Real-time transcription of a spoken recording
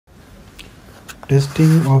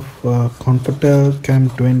testing of Konftel Cam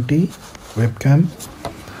 20 webcam.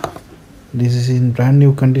 This is in brand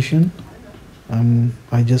new condition.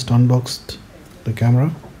 I just unboxed the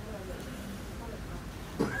camera.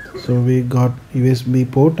 So we got USB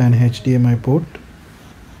port and HDMI port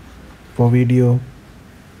for video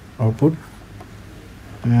output,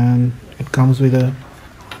 and it comes with a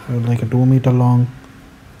like a 2-meter long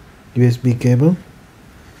USB cable.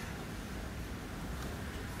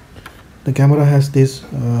 The camera has this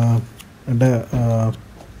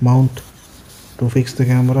mount to fix the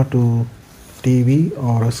camera to TV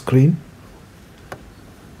or a screen.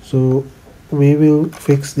 So we will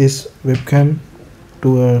fix this webcam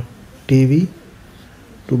to a TV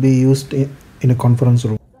to be used in a conference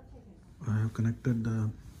room. I have connected the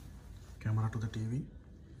camera to the TV,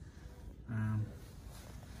 and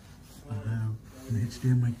I have an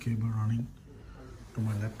HDMI cable running to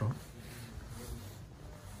my laptop.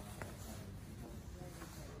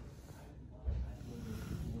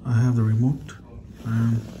 I have the remote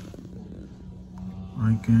and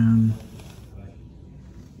I can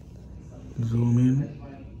zoom in,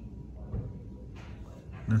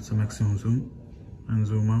 that's the maximum zoom, and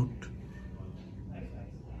zoom out,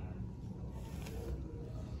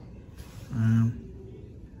 and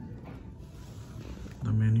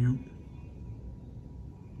the menu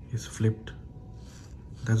is flipped.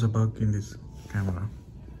 There's a bug in this camera.